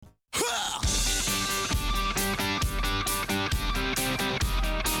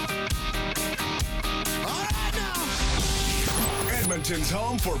Edmonton's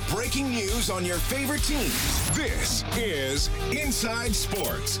home for breaking news on your favorite teams. This is Inside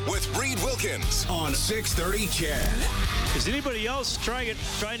Sports with Reed Wilkins on 630 CHED. Is anybody else trying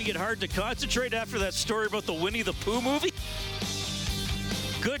to get hard to concentrate after that story about the Winnie the Pooh movie?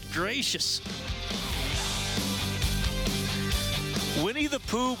 Good gracious. Winnie the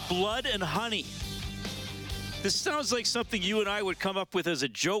Pooh, Blood and Honey. This sounds like something you and I would come up with as a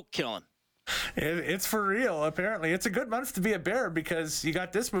joke, Kellen. It's for real, apparently. It's a good month to be a bear because you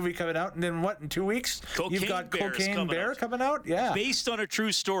got this movie coming out, and then in 2 weeks? You've got Cocaine Bear coming out? Yeah. Based on a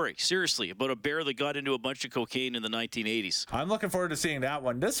true story, seriously, about a bear that got into a bunch of cocaine in the 1980s. I'm looking forward to seeing that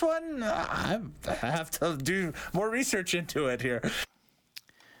one. This one, I have to do more research into it here.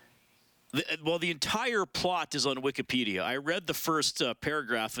 The entire plot is on Wikipedia. I read the first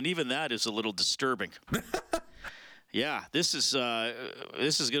paragraph, and even that is a little disturbing. Yeah, this is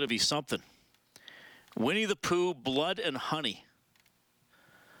going to be something. Winnie the Pooh, Blood and Honey.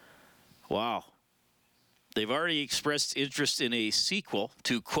 Wow. They've already expressed interest in a sequel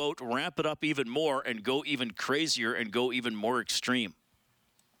to, quote, ramp it up even more and go even crazier and go even more extreme.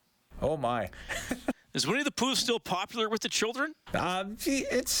 Oh, my. Is Winnie the Pooh still popular with the children?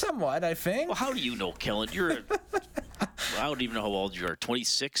 It's somewhat, I think. Well, how do you know, Kellen? I don't even know how old you are.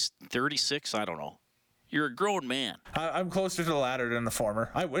 26, 36? I don't know. You're a grown man. I'm closer to the latter than the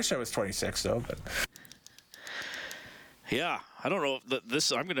former. I wish I was 26, though. But yeah, I don't know.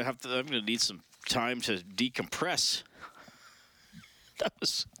 I'm gonna need some time to decompress. That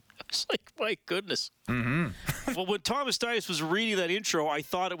was like, my goodness. Mm-hmm. Well, when Thomas Dias was reading that intro, I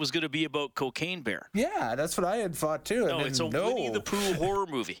thought it was going to be about Cocaine Bear. Yeah, that's what I had thought too. No, it's a Winnie the Pooh horror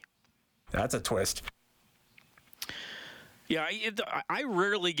movie. That's a twist. Yeah, I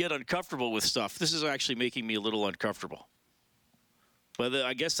rarely get uncomfortable with stuff. This is actually making me a little uncomfortable. But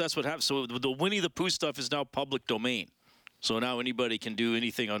I guess that's what happens. So the Winnie the Pooh stuff is now public domain. So now anybody can do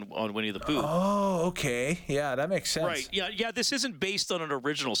anything on Winnie the Pooh. Oh, okay. Yeah, that makes sense. Right. Yeah, this isn't based on an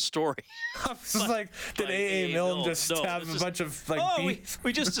original story. This is like, did A.A. Milne have a bunch of,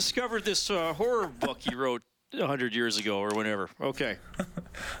 we just discovered this horror book he wrote 100 years ago or whenever. Okay.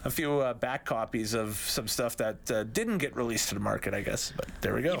 A few back copies of some stuff that didn't get released to the market, I guess. But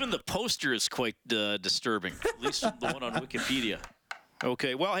there we go. Even the poster is quite disturbing, at least the one on Wikipedia.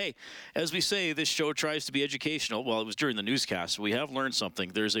 Okay, well, hey, as we say, this show tries to be educational. Well, it was during the newscast. We have learned something.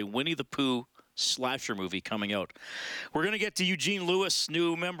 There's a Winnie the Pooh slasher movie coming out. We're going to get to Eugene Lewis,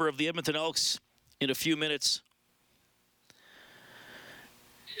 new member of the Edmonton Elks, in a few minutes.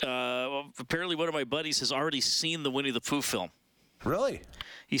 Apparently one of my buddies has already seen the Winnie the Pooh film. Really?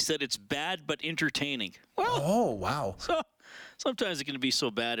 He said it's bad but entertaining. Well, oh, wow. So sometimes it can be so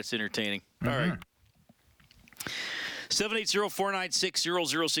bad it's entertaining. Mm-hmm. All right.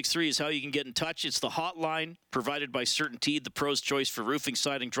 780-496-0063 is how you can get in touch. It's the hotline provided by CertainTeed, the pro's choice for roofing,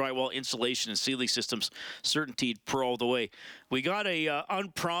 siding, drywall, insulation, and ceiling systems. CertainTeed, pro all the way. We got a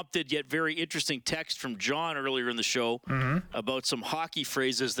unprompted yet very interesting text from John earlier in the show about some hockey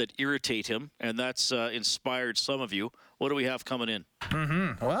phrases that irritate him, and that's inspired some of you. What do we have coming in?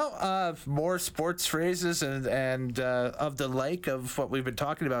 Well, more sports phrases and of the like of what we've been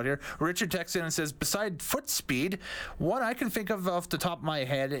talking about here. Richard texts in and says, beside foot speed, one I can think of off the top of my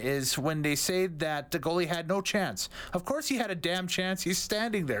head is when they say that the goalie had no chance. Of course he had a damn chance. He's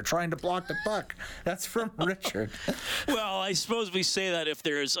standing there trying to block the puck. That's from Richard. Well, I suppose we say that if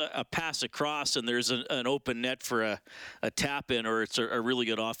there's a pass across and there's an open net for a tap-in, or it's a really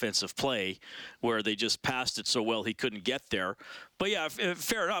good offensive play where they just passed it so well he couldn't get there. But yeah,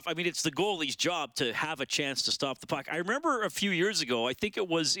 fair enough. I mean, it's the goalie's job to have a chance to stop the puck. I remember a few years ago, I think it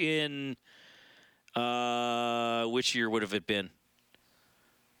was in, which year would have it been?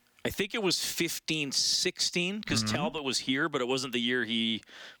 I think it was 15-16 because Talbot was here, but it wasn't the year he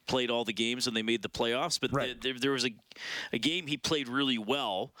played all the games and they made the playoffs. But right. there was a game he played really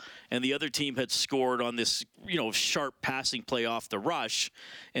well, and the other team had scored on this, sharp passing play off the rush,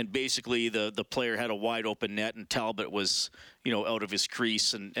 and basically the player had a wide open net, and Talbot was, out of his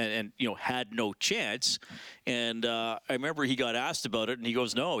crease and had no chance. And I remember he got asked about it, and he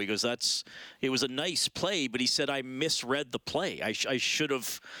goes, "No," he goes, it was a nice play, but he said, "I misread the play. I should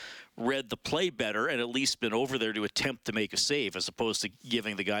have read the play better and at least been over there to attempt to make a save as opposed to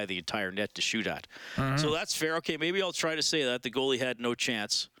giving the guy the entire net to shoot at." So that's fair. Okay, maybe I'll try to say that. The goalie had no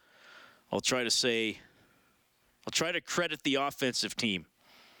chance. I'll try to credit the offensive team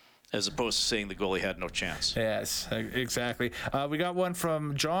as opposed to saying the goalie had no chance. Yes, exactly. We got one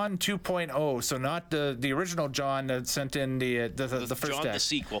from John 2.0, so not the original John that sent in the first John text. the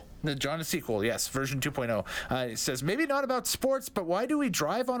sequel. The John the sequel, yes, version 2.0. It says, maybe not about sports, but why do we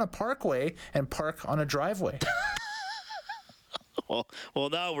drive on a parkway and park on a driveway? Well,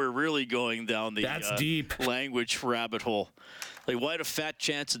 now we're really going down the That's deep. language rabbit hole. Like, why do fat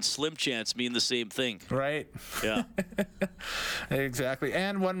chance and slim chance mean the same thing? Right. Yeah. Exactly.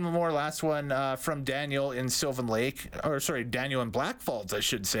 And one more last one from Daniel in Sylvan Lake, or sorry, Daniel in Black Falls, I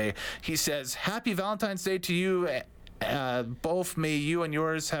should say. He says, "Happy Valentine's Day to you. Both may you and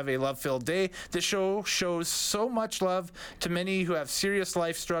yours have a love-filled day. This show shows so much love to many who have serious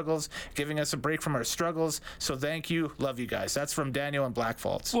life struggles, giving us a break from our struggles. So thank you. Love you guys." That's from Daniel in Black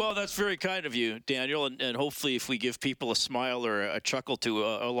Falls. Well, that's very kind of you, Daniel. And hopefully if we give people a smile or a chuckle to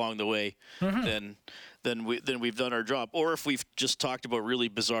along the way, then we've done our job. Or if we've just talked about really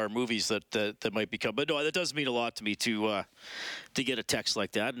bizarre movies that might become. But no, that does mean a lot to me to get a text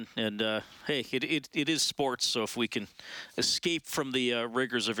like that. And hey, it is sports. So if we can escape from the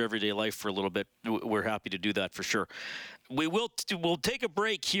rigors of everyday life for a little bit, we're happy to do that for sure. We'll take a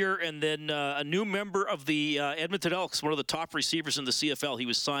break here, and then a new member of the Edmonton Elks, one of the top receivers in the CFL. He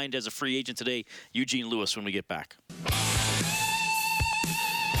was signed as a free agent today, Eugene Lewis, when we get back.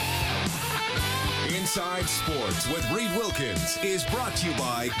 Inside Sports with Reed Wilkins is brought to you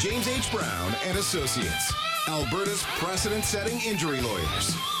by James H. Brown and Associates, Alberta's precedent-setting injury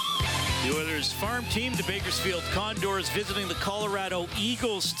lawyers. The Oilers farm team, the Bakersfield Condors, visiting the Colorado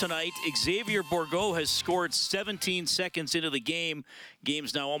Eagles tonight. Xavier Bourgault has scored 17 seconds into the game.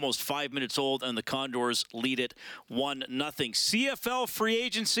 Game's now almost 5 minutes old, and the Condors lead it 1-0. CFL free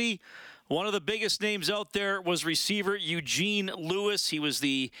agency. One of the biggest names out there was receiver Eugene Lewis. He was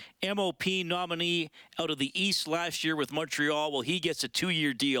the MOP nominee out of the East last year with Montreal. Well, he gets a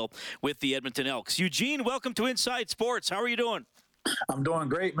 2-year deal with the Edmonton Elks. Eugene, welcome to Inside Sports. How are you doing? I'm doing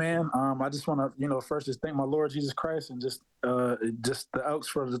great, man. I just want to, first just thank my Lord Jesus Christ and just the Elks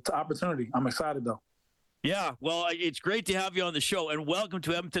for the opportunity. I'm excited, though. Yeah, well, it's great to have you on the show, and welcome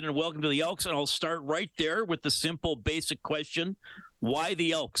to Edmonton and welcome to the Elks. And I'll start right there with the simple, basic question. Why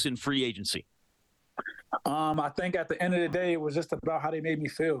the Elks in free agency? I think at the end of the day, it was just about how they made me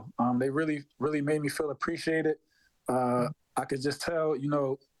feel. They really, really made me feel appreciated. I could just tell,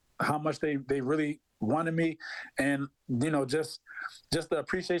 how much they really wanted me, and just the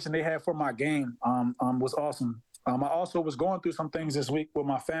appreciation they had for my game was awesome. I also was going through some things this week with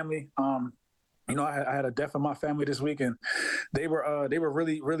my family. I had a death in my family this week, and they were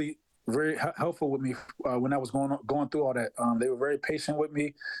really, really very helpful with me when I was going through all that. They were very patient with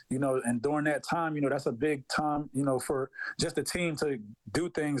me, and during that time, that's a big time, for just the team to do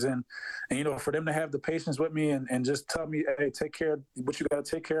things and for them to have the patience with me and just tell me, hey, take care of what you got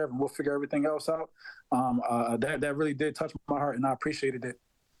to take care of, and we'll figure everything else out. That really did touch my heart, and I appreciated it.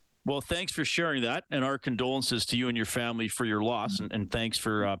 Well, thanks for sharing that, and our condolences to you and your family for your loss, and thanks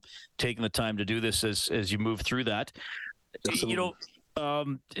for taking the time to do this as you move through that. Absolutely.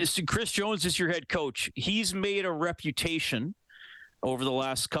 Chris Jones is your head coach. He's made a reputation over the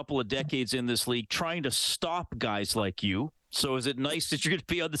last couple of decades in this league trying to stop guys like you. So is it nice that you're going to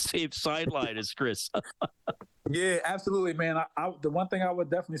be on the same sideline as Chris? Yeah, absolutely, man. The one thing I would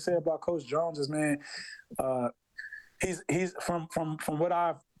definitely say about Coach Jones is, man, he's from what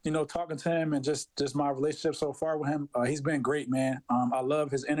I've talking to him and just my relationship so far with him, he's been great, man. I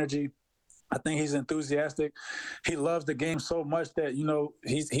love his energy. I think he's enthusiastic. He loves the game so much that,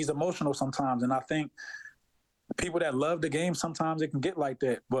 he's emotional sometimes. And I think people that love the game, sometimes it can get like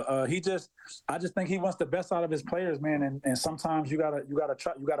that. But I just think he wants the best out of his players, man. And sometimes you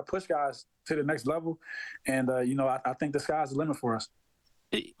gotta push guys to the next level. And, I think the sky's the limit for us.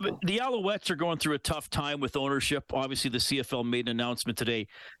 The Alouettes are going through a tough time with ownership. Obviously, the CFL made an announcement today.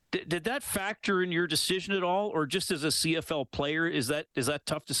 Did that factor in your decision at all, or just as a CFL player, is that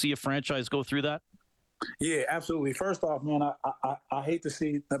tough to see a franchise go through that? Yeah, absolutely. First off, man, I hate to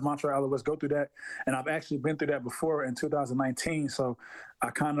see the Montreal Alouettes go through that, and I've actually been through that before in 2019. So I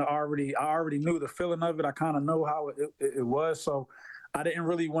already knew the feeling of it. I kind of know how it was. So I didn't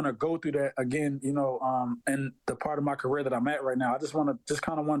really want to go through that again, in the part of my career that I'm at right now. I just want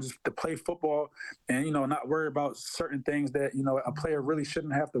to play football and, not worry about certain things that, a player really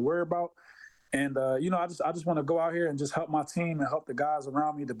shouldn't have to worry about. And, I just want to go out here and just help my team and help the guys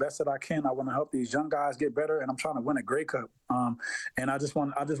around me the best that I can. I want to help these young guys get better, and I'm trying to win a Grey Cup. And I just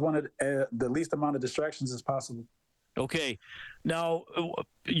wanted the least amount of distractions as possible. Okay. Now,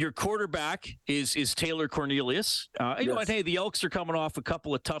 your quarterback is Taylor Cornelius. Yes. And hey, the Elks are coming off a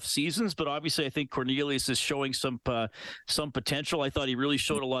couple of tough seasons, but obviously I think Cornelius is showing some potential. I thought he really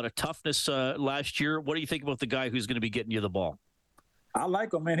showed a lot of toughness last year. What do you think about the guy who's going to be getting you the ball? I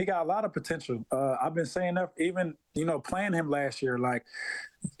like him, man. He got a lot of potential. I've been saying that even, playing him last year. Like,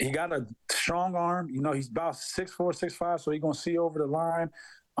 he got a strong arm. He's about 6'4", 6'5", so he's going to see over the line.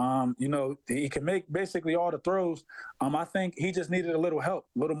 You know, he can make basically all the throws. I think he just needed a little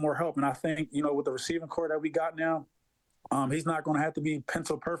more help. And I think, you know, with the receiving core that we got now, he's not going to have to be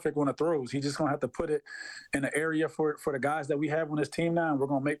pencil perfect when it throws. He's just going to have to put it in the area for the guys that we have on this team now, and we're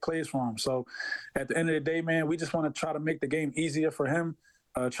going to make plays for him. So at the end of the day, man, we just want to try to make the game easier for him,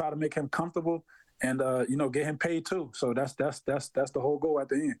 try to make him comfortable, and, you know, get him paid too. So that's the whole goal at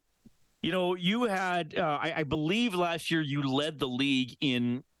the end. You know, you had, I believe last year you led the league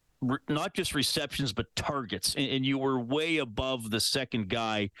in not just receptions, but targets. And you were way above the second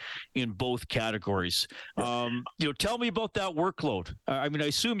guy in both categories. You know, tell me about that workload. I mean, I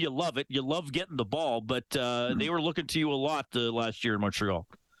assume you love it. You love getting the ball, but they were looking to you a lot last year in Montreal.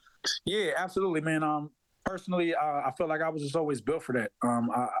 Yeah, absolutely, man. Personally, I feel like I was just always built for that.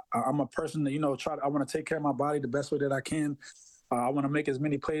 I'm a person that, you know, I want to take care of my body the best way that I can. I want to make as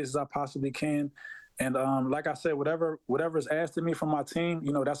many plays as I possibly can. And like I said, whatever is asked of me from my team,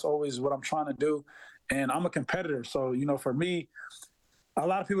 you know, that's always what I'm trying to do. And I'm a competitor. So, you know, for me, a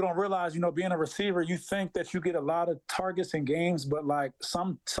lot of people don't realize, you know, being a receiver, you think that you get a lot of targets in games, but like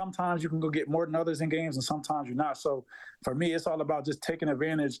sometimes you can go get more than others in games and sometimes you're not. So for me, it's all about just taking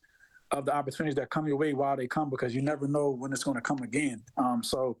advantage of the opportunities that come your way while they come, because you never know when it's going to come again.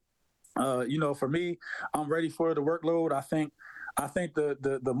 You know, for me, I'm ready for the workload. I think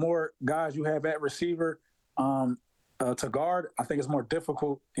the more guys you have at receiver to guard, I think it's more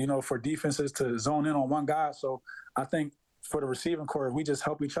difficult, you know, for defenses to zone in on one guy. So I think for the receiving core, if we just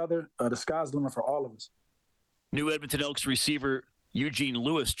help each other, the sky's the limit for all of us. New Edmonton Elks receiver Eugene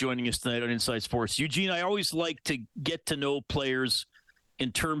Lewis joining us tonight on Inside Sports. Eugene, I always like to get to know players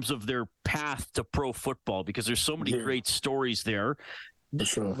in terms of their path to pro football because there's so many great stories there.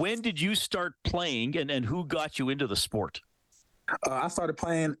 Sure. When did you start playing and who got you into the sport? I started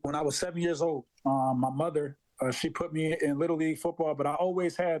playing when I was 7 years old. My mother, she put me in Little League football, but I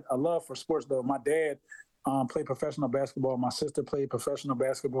always had a love for sports, though. My dad played professional basketball. My sister played professional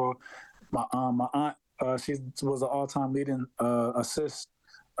basketball. My aunt, she was an all-time leading assist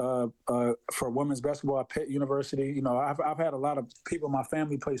for women's basketball at Pitt University. You know, I've had a lot of people in my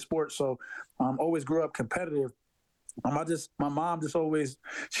family play sports, so always grew up competitive. My mom just always,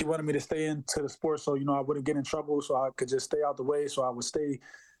 she wanted me to stay into the sport so, you know, I wouldn't get in trouble, so I could just stay out the way, so I would stay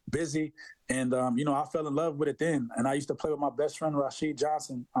busy. And, you know, I fell in love with it then. And I used to play with my best friend, Rashid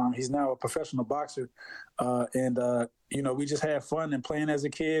Johnson. He's now a professional boxer. You know, we just had fun and playing as a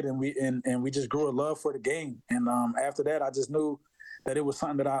kid, and we just grew a love for the game. And after that, I just knew that it was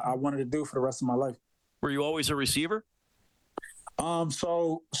something that I wanted to do for the rest of my life. Were you always a receiver?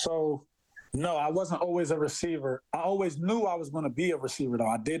 No, I wasn't always a receiver. I always knew I was going to be a receiver, though.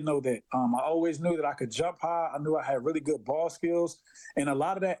 I did know that. I always knew that I could jump high. I knew I had really good ball skills. And a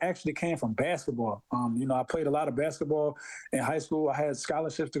lot of that actually came from basketball. You know, I played a lot of basketball in high school. I had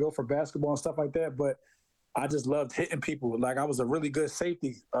scholarships to go for basketball and stuff like that. But I just loved hitting people. Like, I was a really good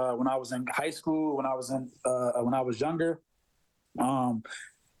safety when I was in high school, when I was younger.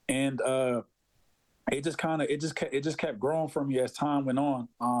 It just kept growing for me as time went on.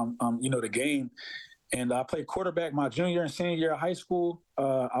 You know, the game, and I played quarterback my junior and senior year of high school.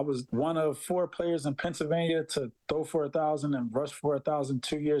 I was one of 4 players in Pennsylvania to throw for 1,000 and rush for 1,000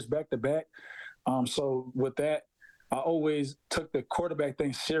 2 years back to back. So with that, I always took the quarterback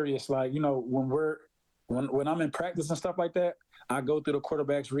thing serious. Like, you know, when I'm in practice and stuff like that, I go through the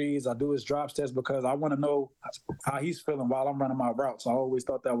quarterback's reads. I do his drops test because I want to know how he's feeling while I'm running my routes. I always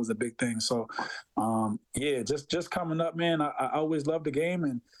thought that was a big thing. So, just coming up, man, I always loved the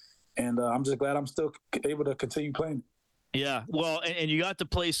game, and I'm just glad I'm still able to continue playing. Yeah, well, and you got to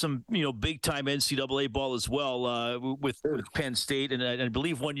play some, you know, big-time NCAA ball as well with Penn State, and I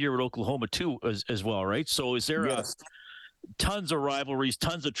believe 1 year at Oklahoma, too, as well, right? So is there tons of rivalries,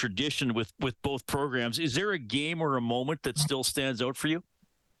 tons of tradition with both programs. Is there a game or a moment that still stands out for you?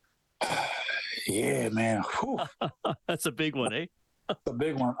 Yeah, man. That's a big one, eh? That's a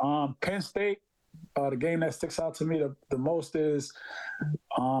big one. Penn State, the game that sticks out to me the most is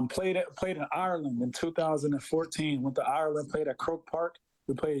played in Ireland in 2014. Went to Ireland, played at Croke Park.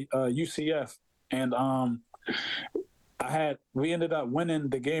 We played UCF, and we ended up winning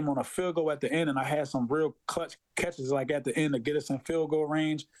the game on a field goal at the end, and I had some real clutch catches like at the end to get us in field goal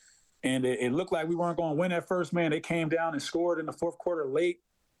range. And it looked like we weren't going to win at first, man. They came down and scored in the fourth quarter late,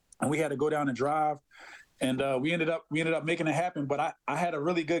 and we had to go down and drive. And we ended up making it happen. But I had a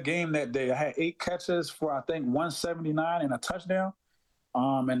really good game that day. I had 8 catches for, I think, 179 and a touchdown.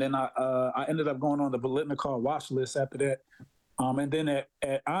 And then I ended up going on the Biletnikoff watch list after that. And then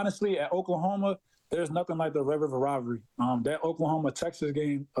honestly, at Oklahoma, there's nothing like the Red River rivalry. That Oklahoma-Texas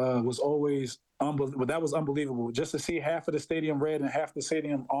game was always unbelievable. That was unbelievable. Just to see half of the stadium red and half the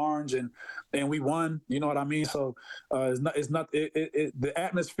stadium orange, and we won. You know what I mean? So the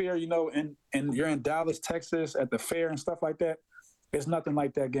atmosphere, you know, and you're in Dallas, Texas, at the fair and stuff like that. It's nothing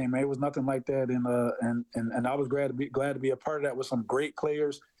like that game, man. It was nothing like that, and I was glad to be a part of that with some great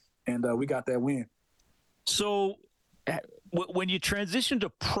players, and we got that win. So, when you transitioned to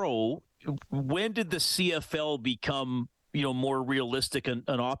pro, when did the CFL become, you know, more realistic an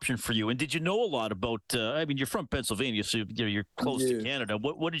option for you? And did you know a lot about? I mean, you're from Pennsylvania, so you're close to Canada.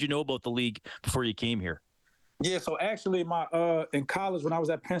 What did you know about the league before you came here? Yeah, so actually, in college when I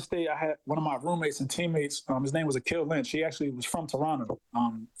was at Penn State, I had one of my roommates and teammates. His name was Akil Lynch. He actually was from Toronto,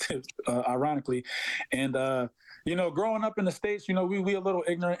 ironically, and you know, growing up in the States, you know, we a little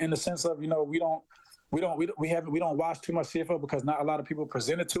ignorant in the sense of, you know, we don't watch too much CFL because not a lot of people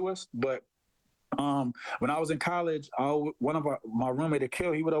present it to us. But when I was in college, one of my roommate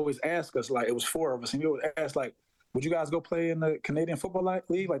Akil, he would always ask us, like, it was 4 of us, and he would ask, like, would you guys go play in the Canadian Football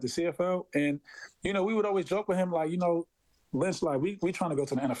League, like the CFL? And, you know, we would always joke with him, like, you know, Lynch, like, we trying to go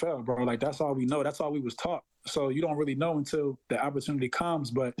to the NFL, bro. Like, that's all we know. That's all we was taught. So you don't really know until the opportunity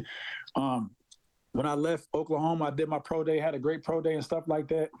comes. But when I left Oklahoma, I did my pro day, had a great pro day and stuff like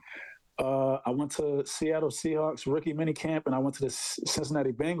that. I went to Seattle Seahawks rookie minicamp, and I went to the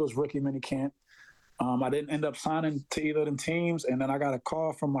Cincinnati Bengals rookie minicamp. I didn't end up signing to either of them teams, and then I got a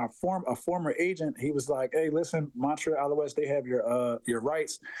call from a former agent. He was like, "Hey, listen, Montreal Alouettes, they have your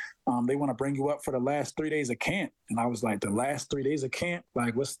rights. They want to bring you up for the last 3 days of camp." And I was like, "The last 3 days of camp?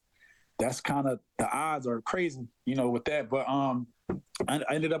 Like, that's kind of, the odds are crazy, you know, with that." But I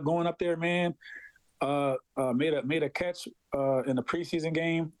ended up going up there, man. Made a catch in the preseason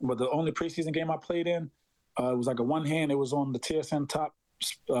game, but the only preseason game I played in. It was like a one hand. It was on the TSN top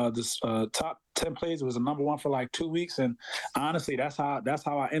 10 plays. It was a number one for like 2 weeks, and honestly, that's how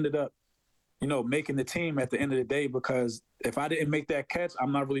I ended up, you know, making the team at the end of the day. Because if I didn't make that catch,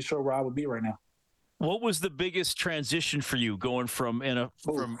 I'm not really sure where I would be right now. What was the biggest transition for you going from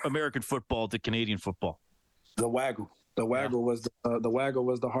American football to Canadian football? The waggle. The waggle was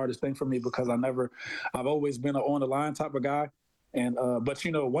the hardest thing for me because I've always been an on the line type of guy, and but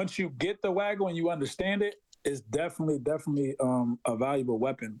you know, once you get the waggle and you understand it, it's definitely a valuable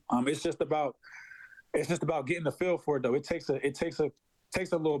weapon. It's just about getting the feel for it though. It takes a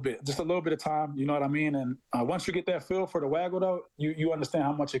little bit, just a little bit of time. You know what I mean? And once you get that feel for the waggle though, you understand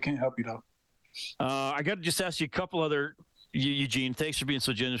how much it can help you though. I got to just ask you a couple other. Eugene, thanks for being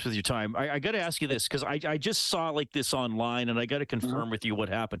so generous with your time. I got to ask you this because I just saw like this online, and I got to confirm with you what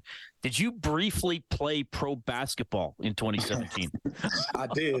happened. Did you briefly play pro basketball in 2017? I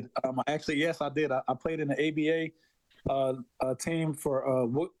did. Actually, yes, I did. I played in the ABA team for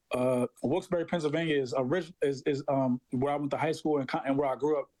Wilkes-Barre, Pennsylvania. Is where I went to high school and where I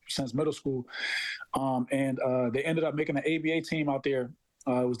grew up since middle school. And they ended up making an ABA team out there.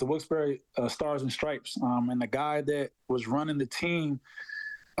 It was the Wilkes-Barre Stars and Stripes, and the guy that was running the team,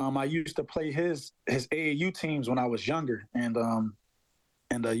 I used to play his AAU teams when I was younger, and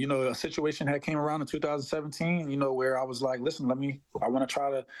you know, a situation had came around in 2017, you know, where I was like, listen, I want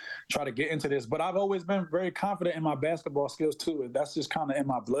to try to get into this, but I've always been very confident in my basketball skills too, and that's just kind of in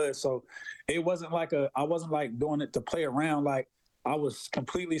my blood. So it wasn't like I wasn't like doing it to play around, like. I was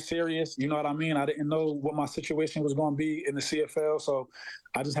completely serious. You know what I mean? I didn't know what my situation was going to be in the CFL. So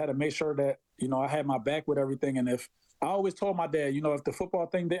I just had to make sure that, you know, I had my back with everything. And if I always told my dad, you know, if the football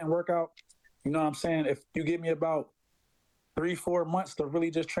thing didn't work out, you know what I'm saying? If you give me about 3-4 months to really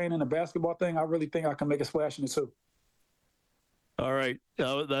just train in the basketball thing, I really think I can make a splash in it too. All right.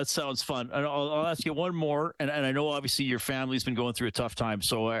 That sounds fun. And I'll ask you one more. And I know obviously your family's been going through a tough time,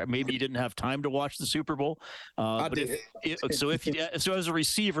 so maybe you didn't have time to watch the Super Bowl. I did. So as a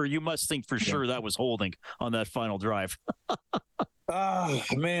receiver, you must think for sure that was holding on that final drive.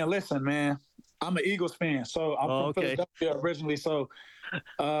 Man, listen, man. I'm an Eagles fan, so I'm from Philadelphia originally. So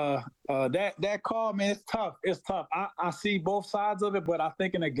that call, man, it's tough. It's tough. I see both sides of it, but I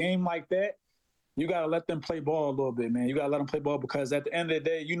think in a game like that, you got to let them play ball a little bit, man. You got to let them play ball because at the end of the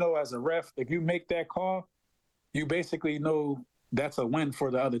day, you know, as a ref, if you make that call, you basically know that's a win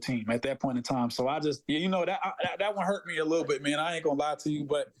for the other team at that point in time. So I just, you know, that one hurt me a little bit, man. I ain't going to lie to you,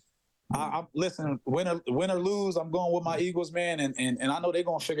 but I listen, win or lose, I'm going with my Eagles, man. And I know they're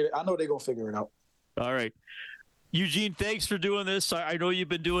going to figure it out. All right. Eugene, thanks for doing this. I know you've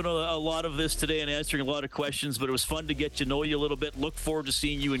been doing a lot of this today and answering a lot of questions, but it was fun to get to know you a little bit. Look forward to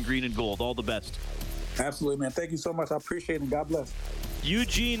seeing you in green and gold. All the best. Absolutely, man. Thank you so much. I appreciate it, and God bless.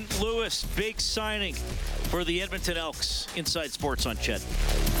 Eugene Lewis, big signing for the Edmonton Elks. Inside Sports on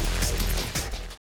Ched.